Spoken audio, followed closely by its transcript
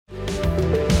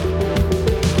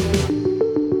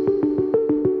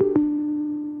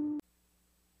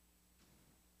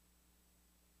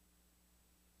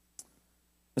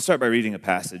Let's start by reading a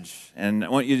passage, and I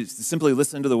want you to simply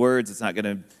listen to the words.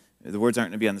 The words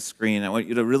aren't going to be on the screen. I want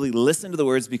you to really listen to the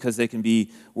words because they can be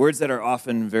words that are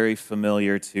often very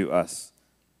familiar to us.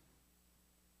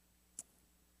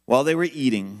 While they were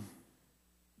eating,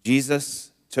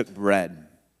 Jesus took bread,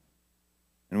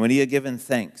 and when he had given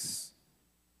thanks,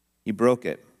 he broke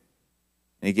it,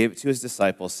 and he gave it to his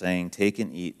disciples, saying, "Take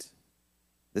and eat.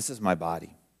 This is my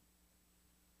body."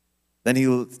 Then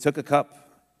he took a cup,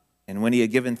 and when he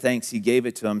had given thanks, he gave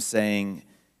it to them, saying,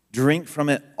 "Drink from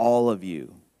it, all of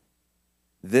you.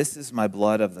 This is my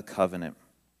blood of the covenant,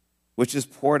 which is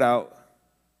poured out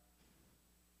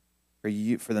for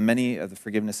you for the many of the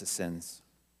forgiveness of sins.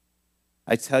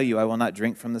 I tell you, I will not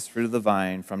drink from this fruit of the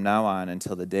vine from now on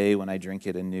until the day when I drink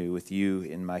it anew with you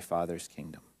in my Father's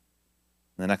kingdom."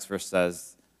 And the next verse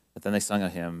says that then they sung a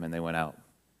hymn and they went out.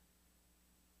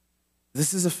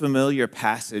 This is a familiar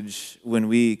passage when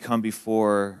we come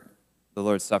before the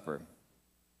Lord's Supper.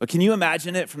 But can you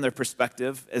imagine it from their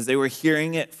perspective as they were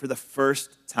hearing it for the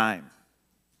first time?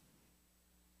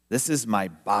 This is my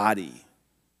body.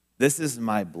 This is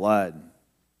my blood.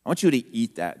 I want you to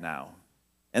eat that now.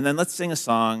 And then let's sing a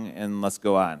song and let's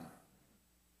go on. I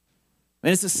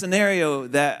mean, it's a scenario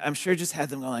that I'm sure just had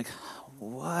them going like,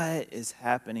 what is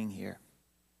happening here?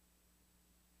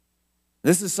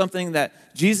 This is something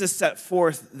that Jesus set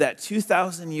forth that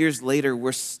 2,000 years later,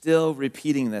 we're still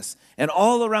repeating this. And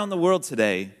all around the world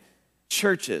today,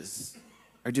 churches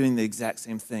are doing the exact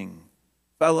same thing.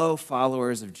 Fellow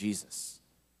followers of Jesus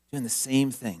doing the same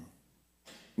thing.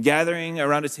 Gathering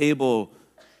around a table,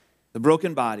 the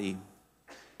broken body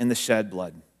and the shed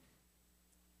blood.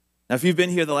 Now, if you've been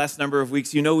here the last number of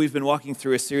weeks, you know we've been walking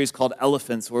through a series called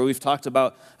Elephants, where we've talked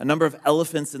about a number of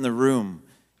elephants in the room,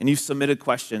 and you've submitted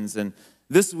questions. And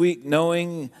this week,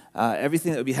 knowing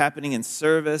everything that would be happening in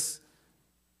service,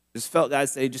 just felt God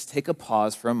say, just take a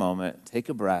pause for a moment, take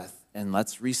a breath, and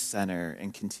let's recenter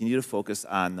and continue to focus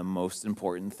on the most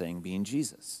important thing, being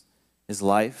Jesus, his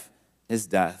life, his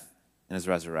death, and his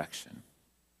resurrection.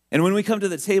 And when we come to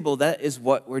the table, that is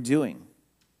what we're doing.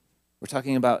 We're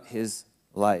talking about his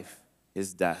life,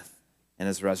 his death, and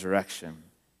his resurrection,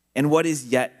 and what is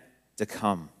yet to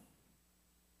come.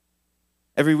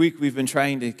 Every week we've been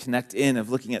trying to connect in of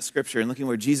looking at Scripture and looking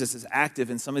where Jesus is active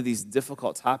in some of these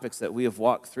difficult topics that we have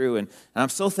walked through. And I'm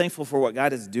so thankful for what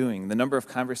God is doing, the number of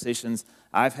conversations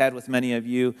I've had with many of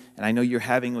you, and I know you're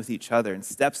having with each other, and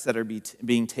steps that are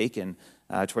being taken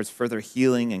towards further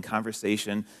healing and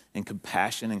conversation and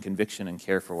compassion and conviction and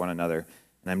care for one another.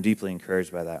 And I'm deeply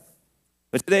encouraged by that.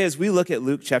 But today, as we look at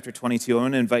Luke chapter 22, I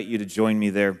want to invite you to join me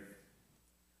there. I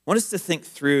want us to think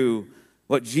through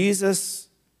what Jesus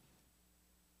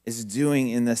is doing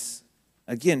in this,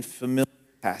 again, familiar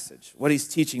passage. What he's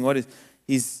teaching,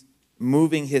 he's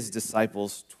moving his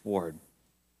disciples toward.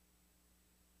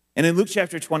 And in Luke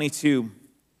chapter 22,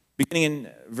 beginning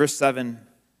in verse 7,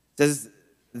 it says,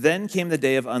 "Then came the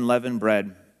day of unleavened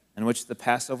bread, in which the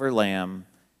Passover lamb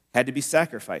had to be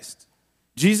sacrificed.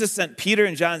 Jesus sent Peter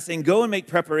and John, saying, 'Go and make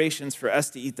preparations for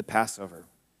us to eat the Passover.'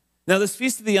 Now, this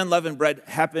feast of the unleavened bread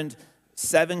happened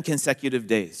 7 consecutive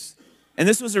days. And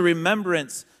this was a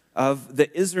remembrance of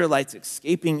the Israelites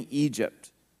escaping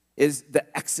Egypt, is the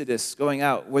Exodus going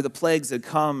out, where the plagues had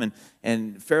come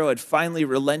and Pharaoh had finally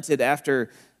relented after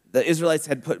the Israelites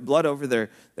had put blood over their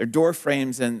door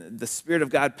frames, and the Spirit of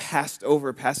God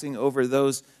passing over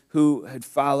those who had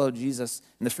followed Jesus.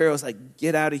 And the Pharaoh was like,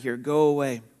 'Get out of here, go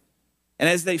away.' And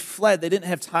as they fled, they didn't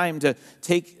have time to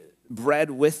take bread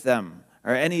with them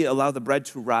or allow the bread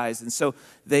to rise. And so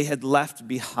they had left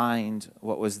behind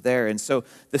what was there. And so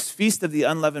this feast of the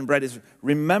unleavened bread is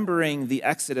remembering the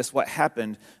Exodus, what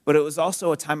happened, but it was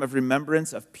also a time of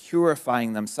remembrance of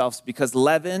purifying themselves, because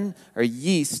leaven or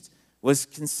yeast was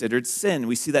considered sin.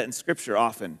 We see that in Scripture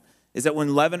often, is that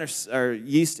when leaven or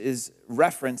yeast is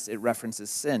referenced, it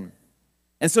references sin.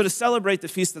 And so to celebrate the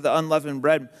feast of the unleavened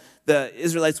bread, the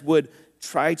Israelites would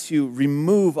try to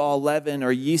remove all leaven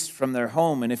or yeast from their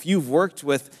home. And if you've worked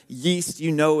with yeast,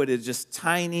 you know it is just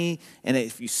tiny, and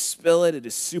if you spill it, it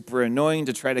is super annoying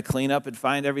to try to clean up and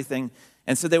find everything.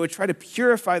 And so they would try to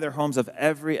purify their homes of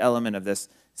every element of this,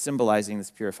 symbolizing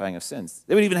this purifying of sins.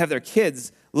 They would even have their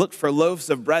kids look for loaves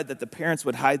of bread that the parents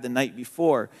would hide the night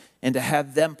before, and to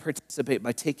have them participate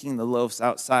by taking the loaves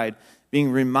outside, being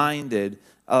reminded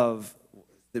of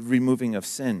the removing of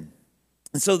sin.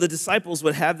 And so the disciples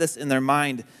would have this in their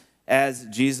mind as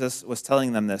Jesus was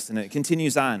telling them this. And it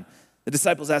continues on. The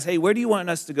disciples asked, "Hey, where do you want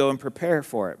us to go and prepare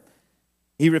for it?"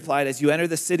 He replied, "As you enter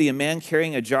the city, a man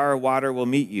carrying a jar of water will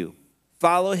meet you.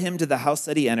 Follow him to the house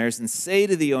that he enters and say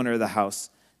to the owner of the house,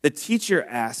 'The teacher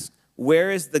asks,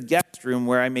 where is the guest room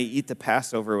where I may eat the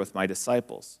Passover with my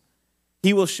disciples?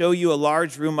 He will show you a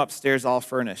large room upstairs all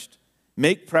furnished.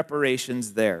 Make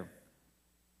preparations there."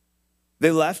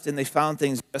 They left and they found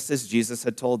things just as Jesus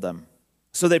had told them.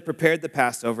 So they prepared the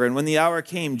Passover, and when the hour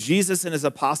came, Jesus and his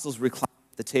apostles reclined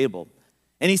at the table.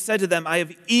 And he said to them, "I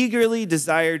have eagerly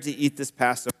desired to eat this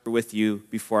Passover with you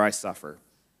before I suffer.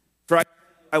 For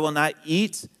I will not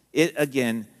eat it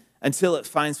again until it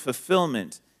finds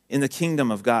fulfillment in the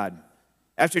kingdom of God."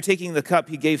 After taking the cup,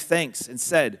 he gave thanks and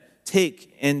said,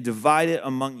 "Take and divide it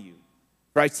among you.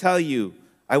 For I tell you,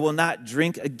 I will not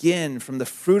drink again from the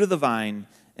fruit of the vine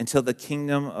until the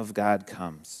kingdom of God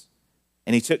comes."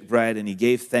 And he took bread and he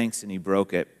gave thanks and he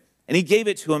broke it. And he gave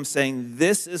it to him, saying,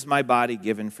 "This is my body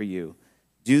given for you.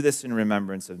 Do this in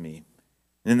remembrance of me."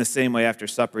 And in the same way, after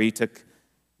supper, he took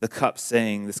the cup,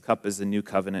 saying, "This cup is the new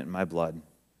covenant in my blood,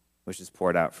 which is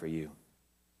poured out for you."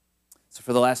 So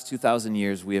for the last 2,000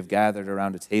 years, we have gathered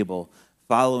around a table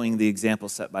following the example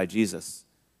set by Jesus.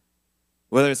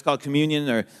 Whether it's called communion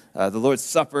or the Lord's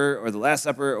Supper or the Last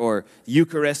Supper or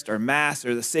Eucharist or Mass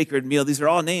or the sacred meal, these are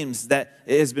all names that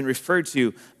it has been referred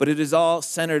to, but it is all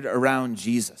centered around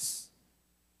Jesus.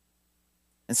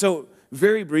 And so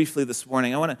very briefly this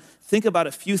morning, I want to think about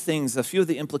a few things, a few of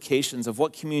the implications of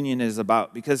what communion is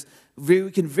about, because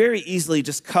we can very easily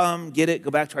just come, get it, go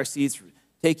back to our seats,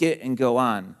 take it, and go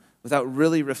on without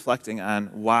really reflecting on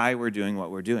why we're doing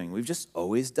what we're doing. We've just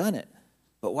always done it.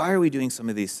 But why are we doing some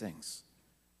of these things?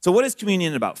 So what is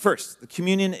communion about? First, the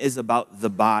communion is about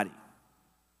the body.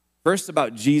 First,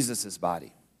 about Jesus'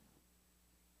 body.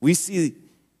 We see,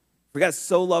 for God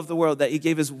so loved the world that he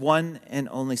gave his one and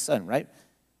only son, right?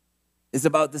 It's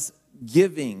about this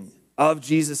giving of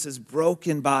Jesus'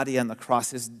 broken body on the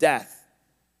cross, his death,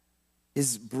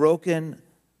 his broken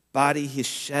body, his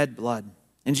shed blood.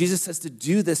 And Jesus says to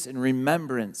do this in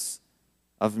remembrance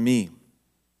of me.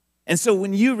 And so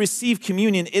when you receive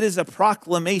communion, it is a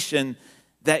proclamation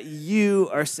that you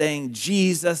are saying,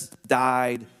 Jesus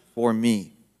died for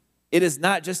me. It is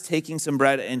not just taking some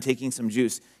bread and taking some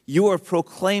juice. You are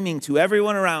proclaiming to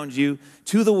everyone around you,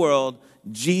 to the world,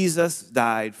 Jesus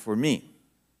died for me.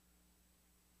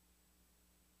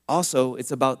 Also,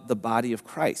 it's about the body of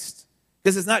Christ.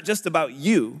 Because it's not just about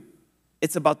you,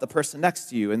 it's about the person next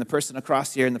to you and the person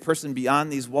across here and the person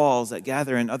beyond these walls that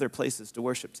gather in other places to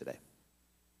worship today.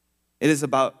 It is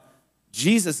about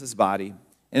Jesus' body,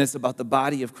 and it's about the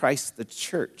body of Christ, the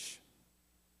church.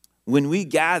 When we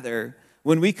gather,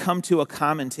 when we come to a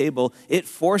common table, it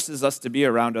forces us to be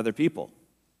around other people.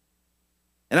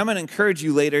 And I'm going to encourage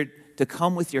you later to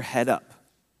come with your head up.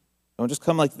 Don't just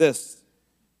come like this.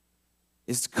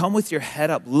 Is come with your head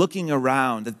up, looking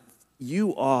around. That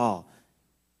you all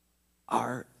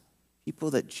are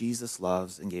people that Jesus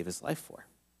loves and gave his life for.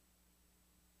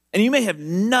 And you may have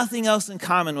nothing else in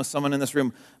common with someone in this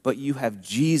room, but you have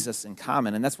Jesus in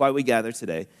common. And that's why we gather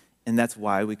today, and that's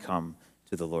why we come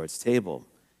to the Lord's table.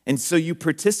 And so you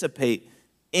participate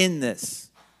in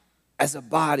this as a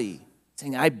body,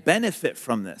 saying, I benefit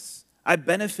from this. I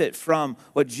benefit from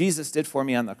what Jesus did for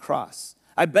me on the cross.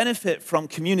 I benefit from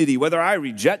community, whether I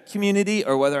reject community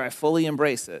or whether I fully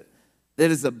embrace it.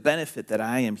 That is a benefit that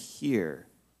I am here.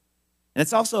 And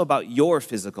it's also about your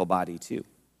physical body too.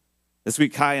 This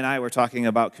week, Kai and I were talking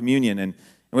about communion, and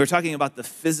we were talking about the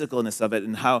physicalness of it,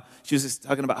 and how she was just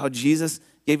talking about how Jesus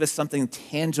gave us something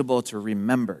tangible to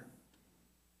remember.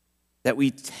 That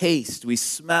we taste, we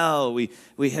smell, we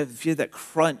feel that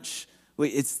crunch.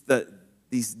 It's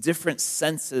these different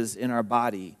senses in our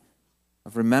body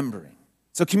of remembering.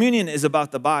 So communion is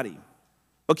about the body,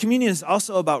 but communion is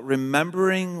also about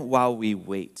remembering while we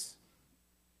wait.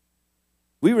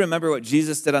 We remember what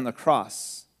Jesus did on the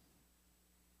cross,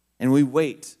 and we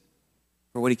wait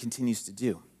for what he continues to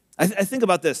do. I think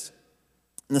about this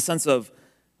in the sense of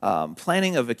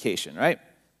planning a vacation, right?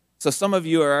 So some of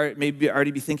you are maybe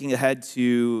already be thinking ahead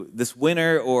to this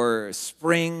winter or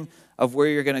spring of where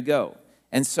you're going to go.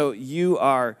 And so you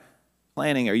are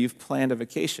planning, or you've planned a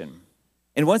vacation.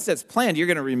 And once that's planned, you're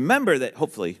going to remember that,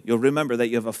 hopefully, you'll remember that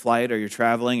you have a flight or you're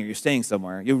traveling or you're staying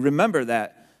somewhere. You'll remember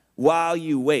that while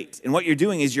you wait. And what you're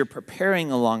doing is you're preparing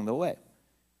along the way.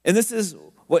 And this is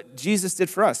what Jesus did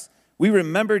for us. We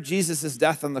remember Jesus'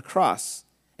 death on the cross,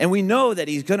 and we know that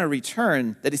he's going to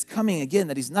return, that he's coming again,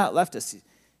 that he's not left us,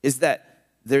 is that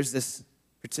there's this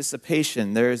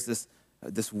participation, there's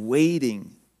this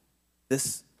waiting,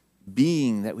 this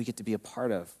being that we get to be a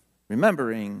part of,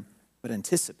 remembering but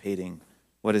anticipating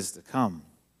what is to come.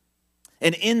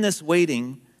 And in this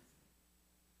waiting,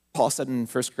 Paul said in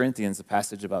 1 Corinthians, a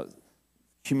passage about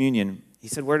communion, he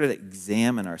said we're to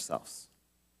examine ourselves.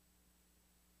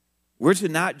 We're to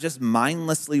not just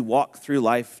mindlessly walk through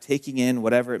life, taking in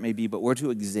whatever it may be, but we're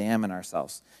to examine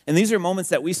ourselves. And these are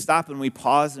moments that we stop and we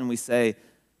pause and we say,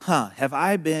 have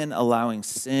I been allowing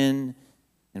sin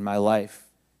in my life?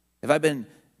 Have I been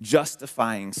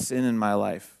justifying sin in my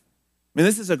life? I mean,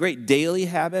 this is a great daily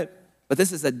habit, but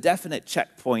this is a definite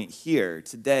checkpoint here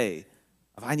today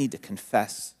of I need to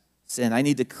confess sin. I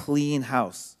need to clean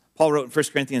house. Paul wrote in 1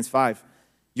 Corinthians 5,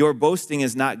 your boasting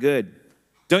is not good.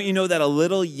 Don't you know that a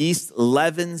little yeast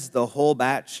leavens the whole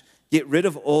batch? Get rid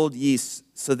of old yeast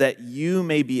so that you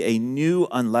may be a new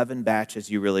unleavened batch as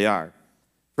you really are.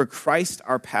 For Christ,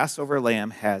 our Passover lamb,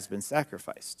 has been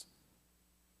sacrificed.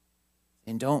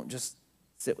 And don't just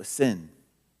sit with sin.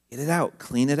 Get it out.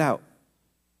 Clean it out.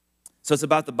 So it's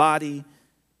about the body.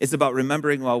 It's about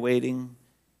remembering while waiting.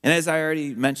 And as I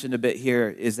already mentioned a bit here,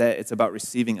 is that it's about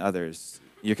receiving others.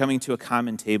 You're coming to a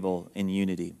common table in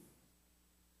unity.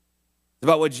 It's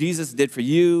about what Jesus did for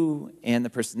you and the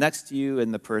person next to you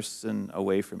and the person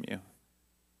away from you.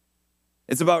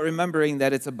 It's about remembering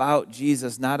that it's about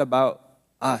Jesus, not about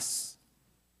us.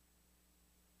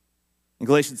 In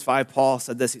Galatians 5, Paul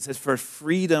said this. He says, for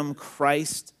freedom,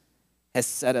 Christ has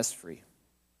set us free.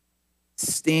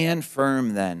 Stand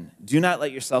firm then. Do not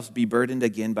let yourselves be burdened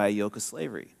again by a yoke of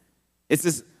slavery. It's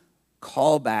this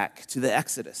callback to the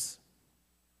Exodus.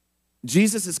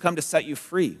 Jesus has come to set you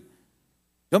free.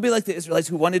 Don't be like the Israelites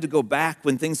who wanted to go back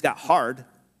when things got hard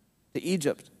to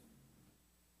Egypt.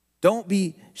 Don't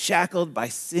be shackled by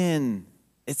sin.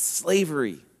 It's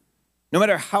slavery. No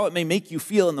matter how it may make you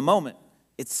feel in the moment,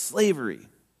 it's slavery.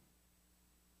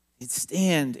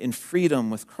 Stand in freedom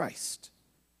with Christ.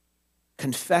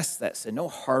 Confess that sin.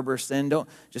 Don't harbor sin. Don't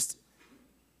just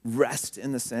rest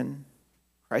in the sin.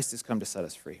 Christ has come to set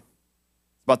us free.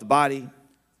 It's about the body.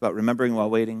 It's about remembering while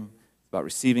waiting. It's about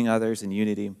receiving others in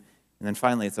unity. And then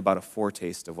finally, it's about a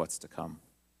foretaste of what's to come.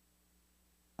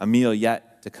 A meal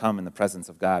yet to come in the presence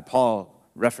of God. Paul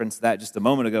referenced that just a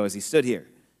moment ago as he stood here.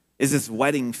 Is this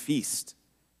wedding feast.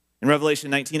 In Revelation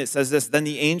 19, it says this, then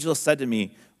the angel said to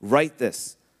me, write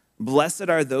this, blessed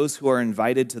are those who are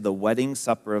invited to the wedding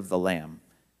supper of the Lamb.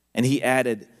 And he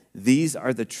added, these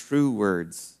are the true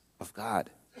words of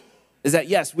God. Is that,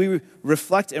 yes, we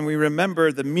reflect and we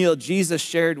remember the meal Jesus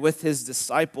shared with his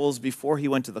disciples before he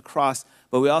went to the cross,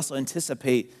 but we also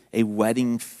anticipate a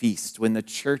wedding feast when the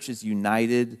church is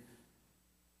united with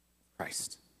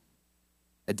Christ.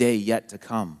 A day yet to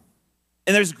come.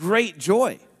 And there's great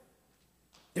joy.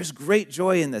 There's great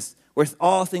joy in this, where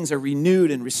all things are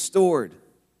renewed and restored.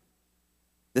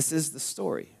 This is the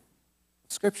story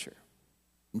of Scripture,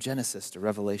 from Genesis to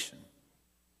Revelation.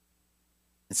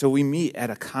 And so we meet at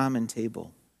a common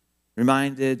table,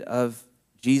 reminded of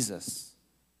Jesus,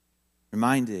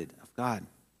 reminded of God.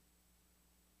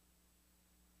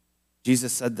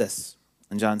 Jesus said this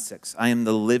in John 6, I am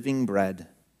the living bread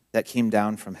that came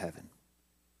down from heaven.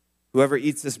 Whoever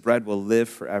eats this bread will live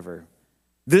forever.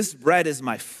 This bread is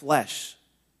my flesh,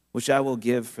 which I will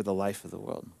give for the life of the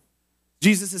world.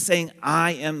 Jesus is saying,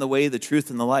 I am the way, the truth,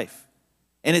 and the life.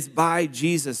 And it's by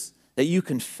Jesus that you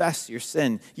confess your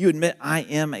sin. You admit, I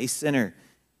am a sinner.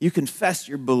 You confess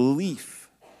your belief.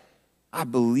 I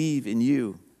believe in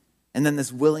you. And then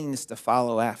this willingness to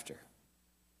follow after.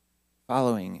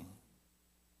 Following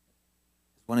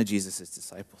one of Jesus'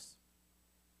 disciples.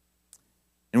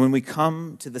 And when we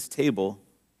come to this table,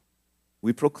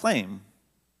 we proclaim,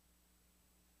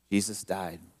 Jesus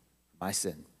died for my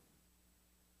sin.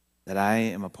 That I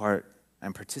am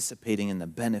I'm participating in the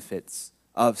benefits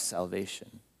of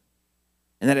salvation.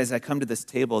 And that as I come to this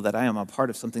table, that I am a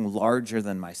part of something larger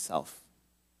than myself.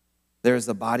 There is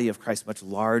the body of Christ much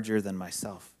larger than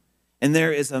myself. And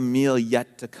there is a meal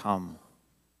yet to come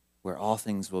where all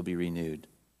things will be renewed.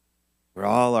 Where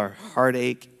all our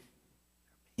heartache,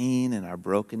 our pain, and our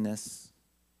brokenness,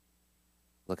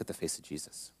 look at the face of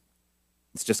Jesus.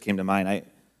 This just came to mind. I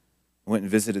went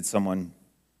and visited someone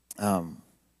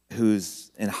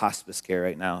who's in hospice care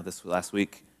right now this last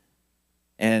week.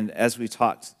 And as we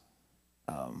talked,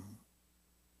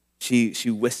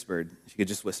 she whispered, she could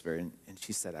just whisper, and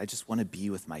she said, I just want to be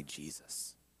with my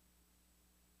Jesus.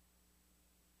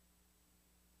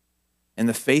 And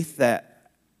the faith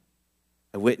that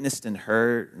I witnessed in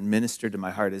her and ministered to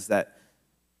my heart is that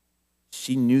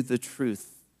she knew the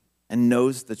truth and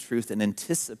knows the truth and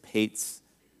anticipates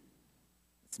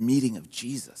this meeting of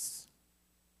Jesus.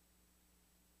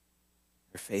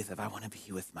 Her faith of, I want to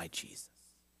be with my Jesus.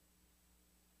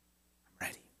 I'm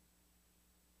ready.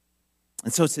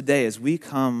 And so today, as we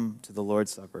come to the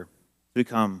Lord's Supper,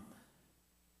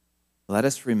 let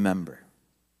us remember.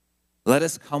 Let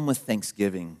us come with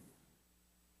thanksgiving.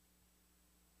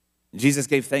 Jesus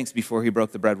gave thanks before he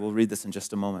broke the bread. We'll read this in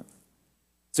just a moment.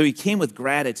 So he came with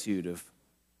gratitude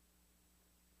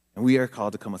and we are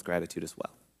called to come with gratitude as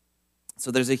well.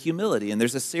 So there's a humility and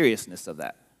there's a seriousness of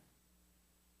that.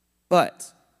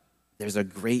 But there's a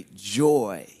great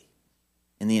joy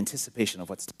in the anticipation of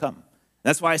what's to come.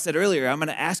 That's why I said earlier, I'm going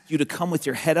to ask you to come with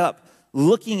your head up,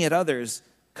 looking at others,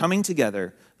 coming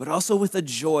together, but also with a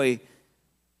joy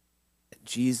that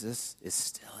Jesus is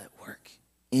still at work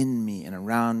in me and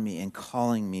around me and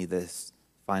calling me this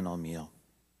final meal.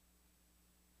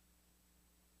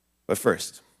 But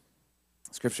first,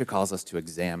 Scripture calls us to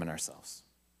examine ourselves.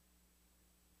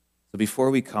 So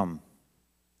before we come,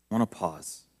 I want to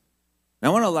pause. And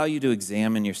I want to allow you to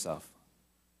examine yourself.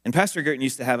 And Pastor Gerton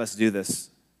used to have us do this,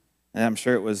 and I'm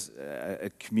sure it was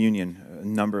a communion a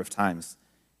number of times.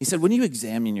 He said, when you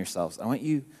examine yourselves, I want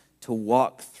you to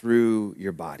walk through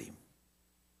your body.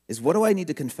 What do I need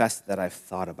to confess that I've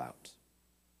thought about?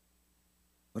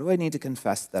 What do I need to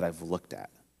confess that I've looked at?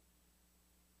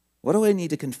 What do I need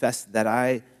to confess that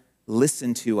I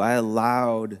listened to, I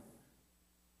allowed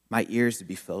my ears to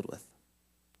be filled with?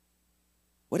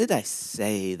 What did I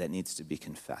say that needs to be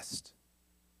confessed?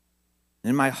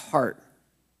 In my heart,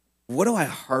 what do I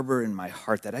harbor in my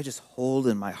heart that I just hold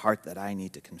in my heart that I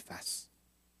need to confess?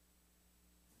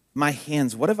 My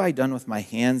hands, what have I done with my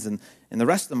hands and the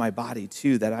rest of my body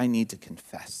too that I need to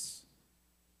confess?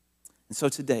 And so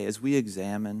today, as we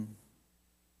examine,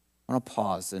 I want to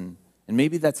pause, and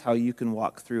maybe that's how you can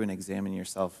walk through and examine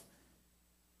yourself.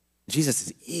 Jesus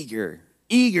is eager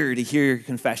to hear your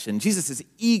confession. Jesus is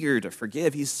eager to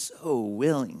forgive. He's so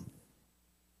willing.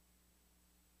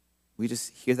 We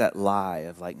just hear that lie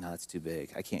of like, no, that's too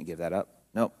big. I can't give that up.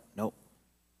 Nope.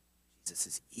 Jesus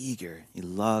is eager. He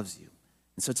loves you.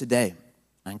 And so today,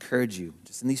 I encourage you,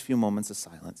 just in these few moments of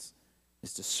silence,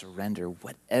 is to surrender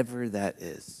whatever that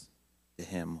is to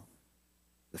him.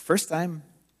 The first time,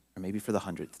 or maybe for the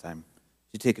 100th time,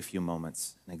 you take a few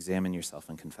moments and examine yourself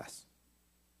and confess.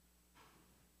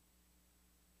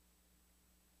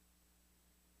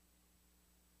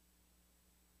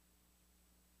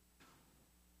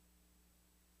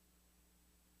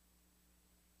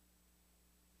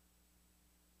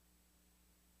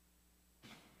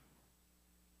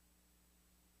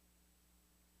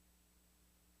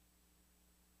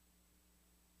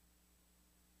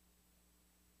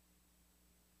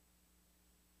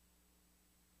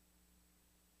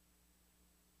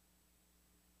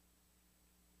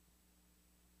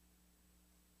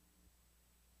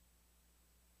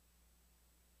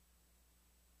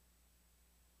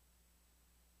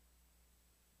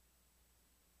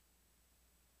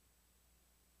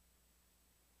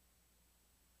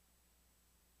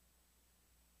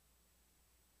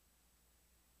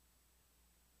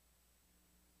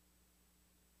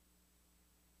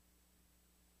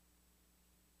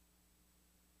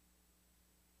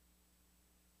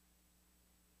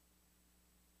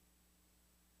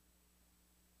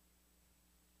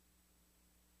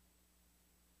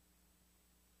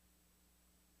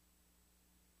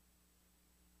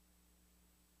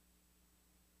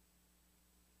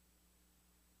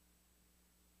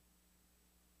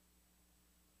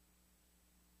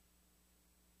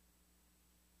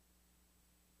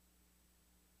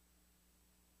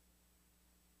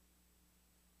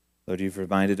 Lord, you've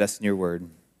reminded us in your word,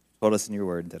 told us in your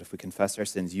word that if we confess our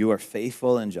sins, you are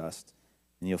faithful and just,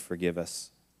 and you'll forgive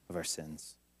us of our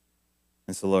sins.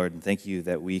 And so, Lord, thank you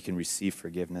that we can receive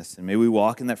forgiveness. And may we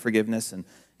walk in that forgiveness, and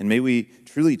may we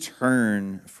truly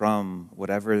turn from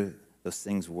whatever those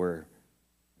things were,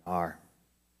 are.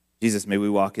 Jesus, may we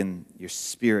walk in your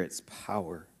Spirit's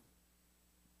power.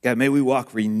 God, may we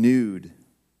walk renewed,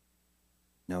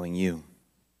 knowing you.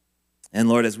 And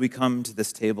Lord, as we come to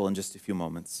this table in just a few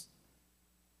moments,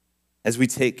 as we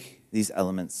take these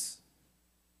elements,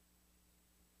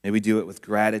 may we do it with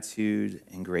gratitude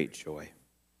and great joy.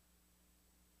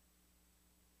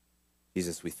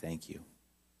 Jesus, we thank you.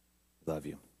 We love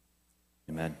you.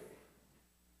 Amen.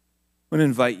 I want to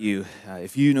invite you,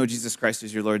 if you know Jesus Christ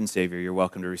as your Lord and Savior, you're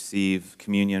welcome to receive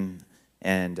communion,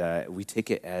 and we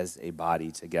take it as a body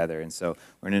together. And so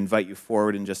we're going to invite you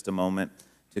forward in just a moment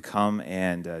to come,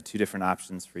 and two different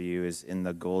options for you is in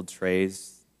the gold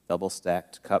trays,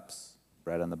 double-stacked cups,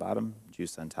 bread on the bottom,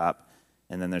 juice on top,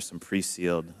 and then there's some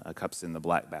pre-sealed cups in the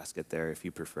black basket there if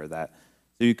you prefer that.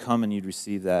 So you come and you'd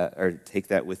receive that, or take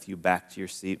that with you back to your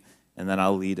seat, and then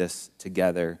I'll lead us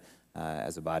together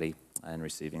as a body in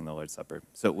receiving the Lord's Supper.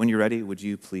 So when you're ready, would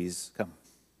you please come?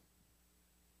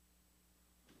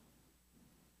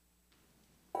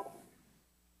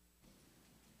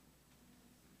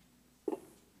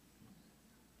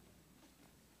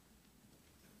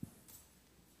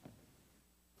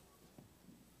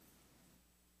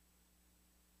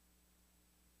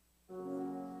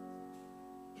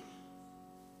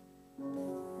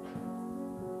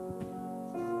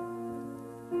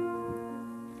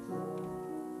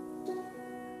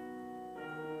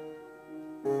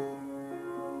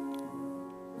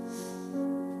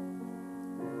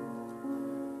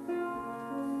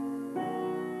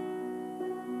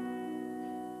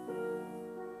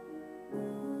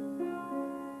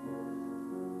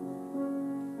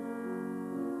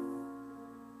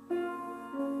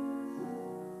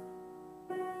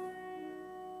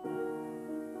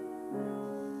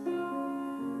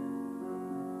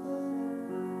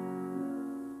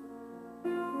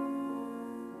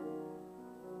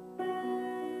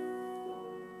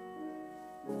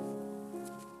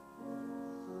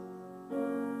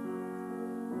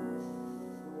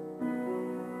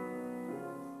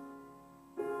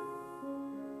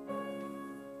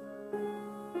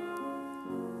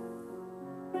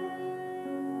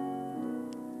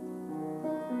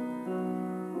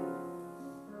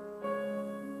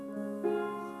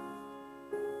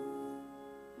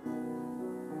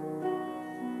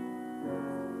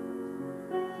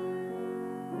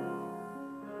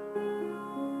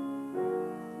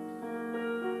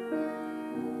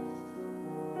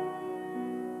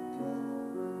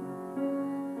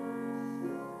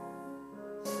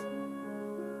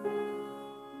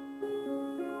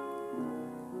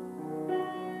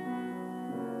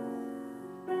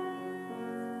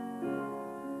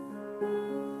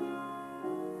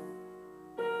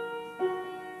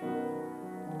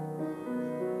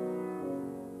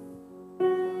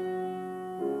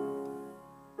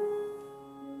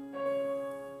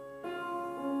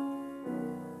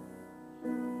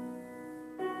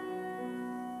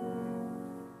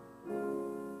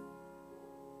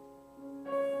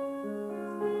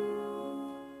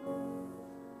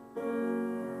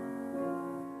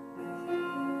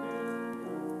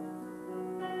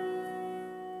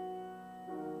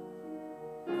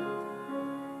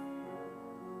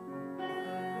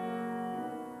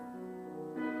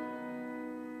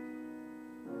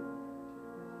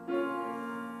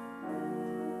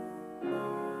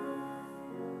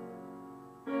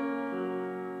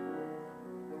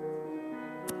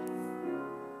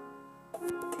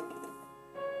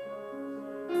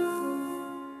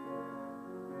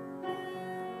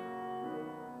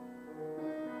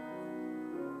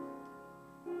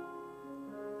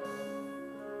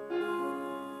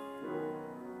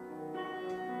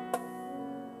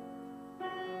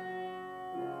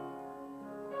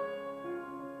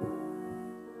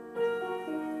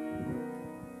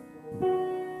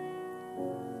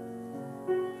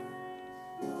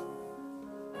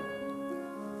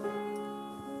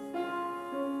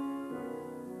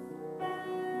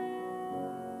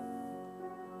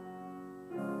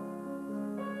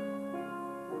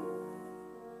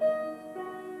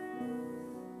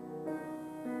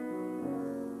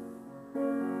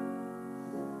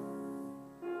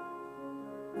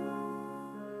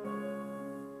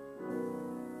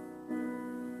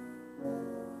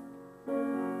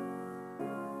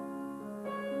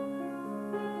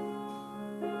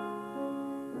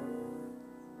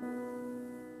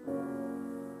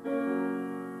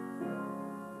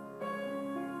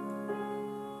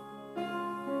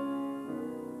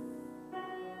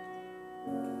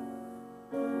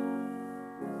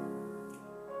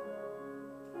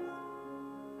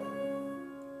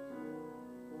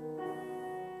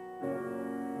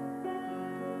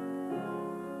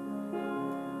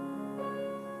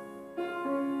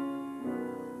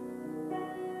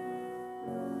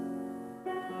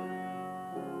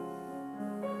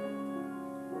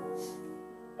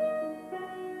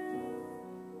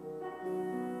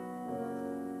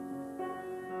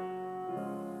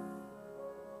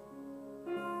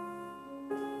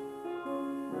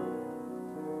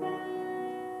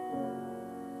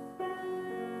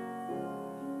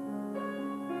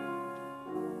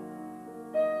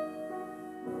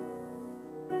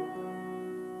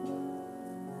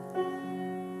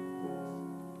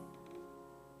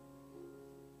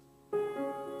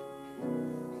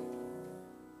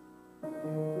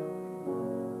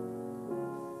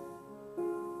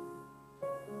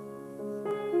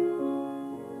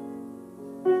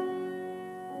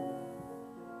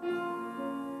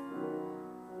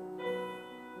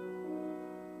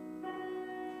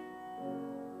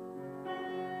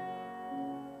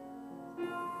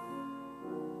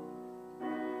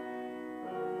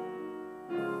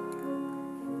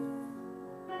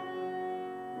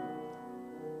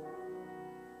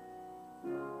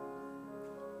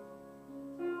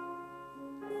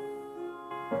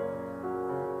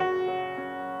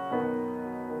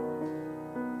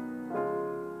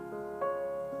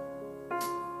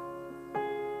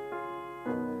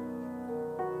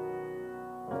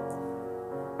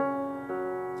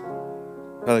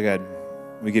 Father God,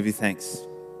 we give you thanks.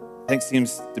 Thanks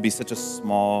seems to be such a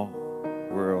small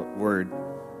word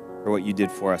for what you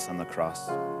did for us on the cross.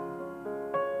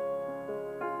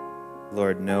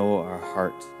 Lord, know our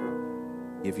heart.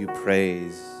 Give you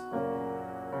praise.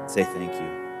 Say thank you.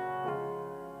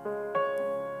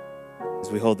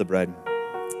 As we hold the bread,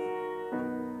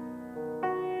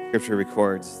 Scripture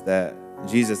records that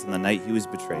Jesus, on the night he was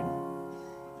betrayed,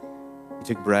 he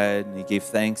took bread and he gave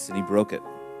thanks and he broke it.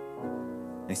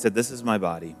 And he said, "This is my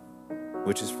body,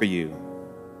 which is for you.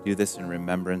 Do this in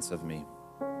remembrance of me."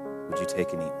 Would you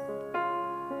take and eat?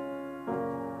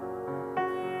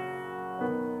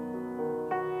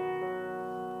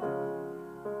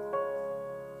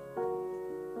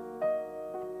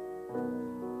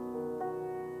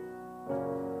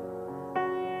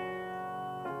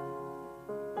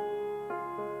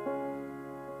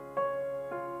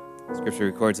 Scripture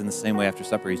records in the same way after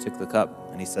supper, he took the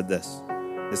cup and he said this,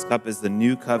 "This cup is the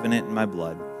new covenant in my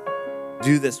blood.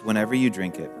 Do this whenever you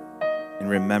drink it in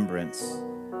remembrance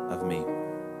of me."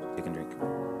 Take and drink.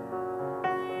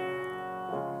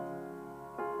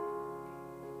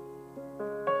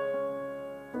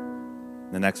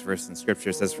 The next verse in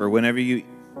Scripture says, "For whenever you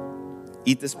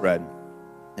eat this bread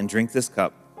and drink this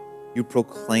cup, you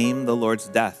proclaim the Lord's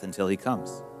death until he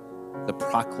comes." The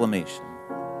proclamation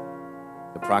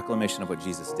of what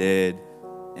Jesus did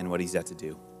and what he's yet to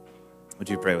do. Would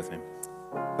you pray with me?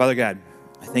 Father God,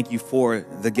 I thank you for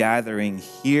the gathering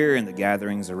here and the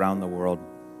gatherings around the world.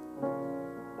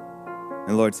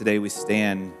 And Lord, today we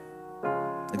stand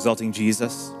exalting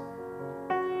Jesus,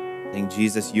 saying,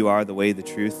 "Jesus, you are the way, the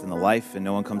truth, and the life, and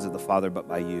no one comes to the Father but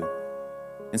by you."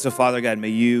 And so, Father God, may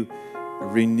you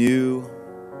renew,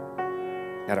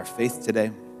 God, our faith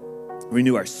today,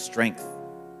 renew our strength.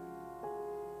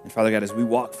 And Father God, as we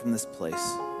walk from this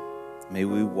place, may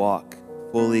we walk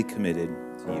fully committed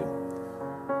to you.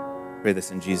 I pray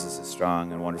this in Jesus'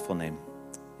 strong and wonderful name.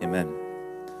 Amen.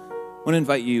 I want to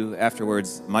invite you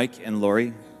afterwards, Mike and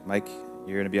Lori. Mike,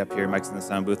 you're going to be up here. Mike's in the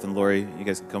sound booth. And Lori, you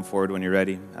guys can come forward when you're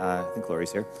ready. I think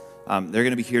Lori's here. They're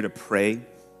going to be here to pray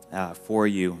for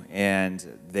you. And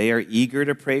they are eager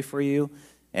to pray for you.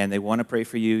 And they want to pray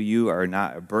for you. You are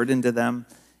not a burden to them.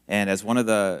 And as one of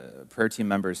the prayer team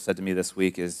members said to me this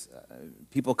week is,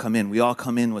 people come in, we all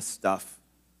come in with stuff,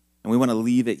 and we want to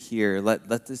leave it here.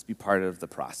 Let this be part of the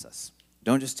process.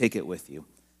 Don't just take it with you.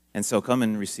 And so come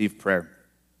and receive prayer.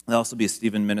 There'll also be a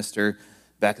Stephen minister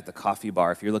back at the coffee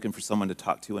bar. If you're looking for someone to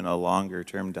talk to in a longer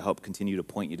term to help continue to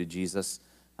point you to Jesus,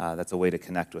 that's a way to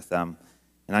connect with them.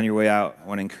 And on your way out, I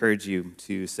want to encourage you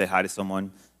to say hi to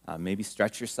someone. Maybe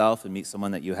stretch yourself and meet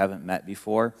someone that you haven't met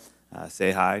before.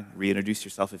 Say hi, reintroduce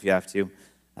yourself if you have to,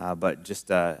 but just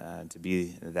to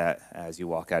be that as you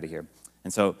walk out of here.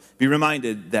 And so be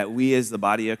reminded that we as the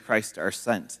body of Christ are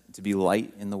sent to be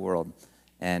light in the world.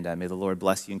 And may the Lord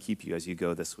bless you and keep you as you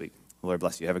go this week. The Lord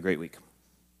bless you. Have a great week.